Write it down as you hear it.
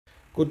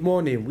Good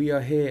morning. We are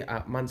here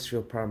at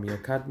Mansfield Primary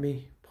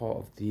Academy, part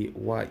of the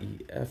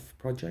YEF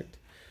project.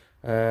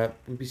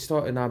 We'll be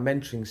starting our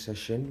mentoring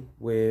session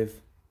with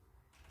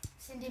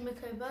Cindy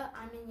Makoba.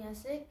 I'm in year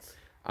 6.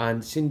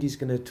 and Cindy's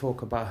going to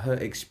talk about her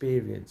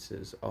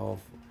experiences of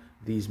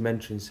these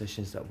mentoring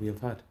sessions that we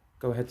have had.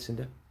 Go ahead,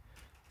 Cindy.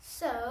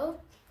 So,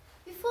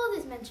 before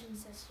these mentoring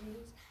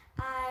sessions,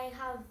 I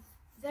have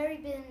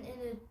been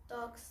in a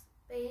dark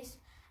space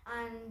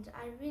and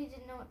I really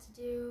didn't know what to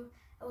do.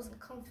 I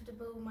wasn't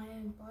comfortable with my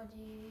own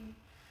body.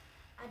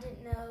 I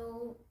didn't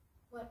know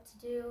what to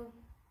do.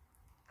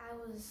 I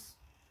was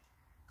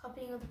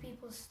copying other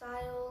people's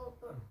style,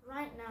 but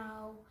right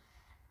now,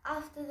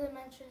 after the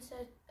mentoring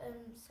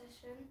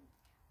session,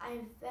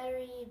 I'm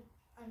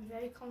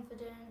very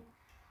confident.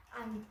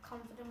 I'm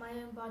confident in my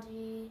own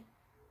body.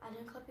 I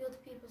don't copy other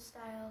people's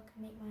style,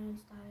 can make my own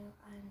style,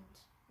 and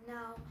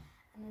now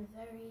I'm in a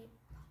very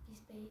happy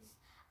space.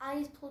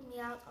 Ali's pulled me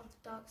out of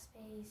the dark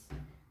space.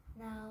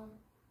 Now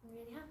I'm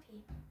really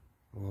happy.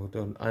 Well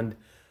done. And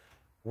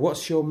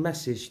what's your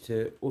message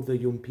to other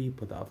young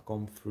people that have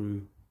gone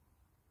through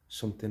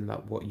something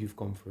like what you've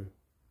gone through?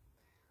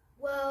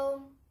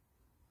 Well,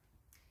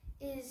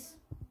 is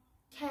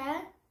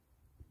care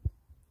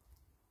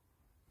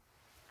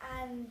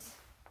and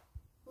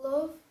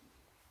love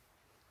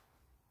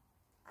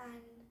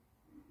and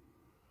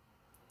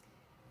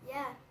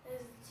yeah,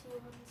 those are the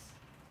 2 ones.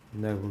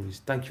 No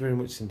worries. Thank you very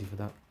much, Cindy, for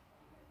that.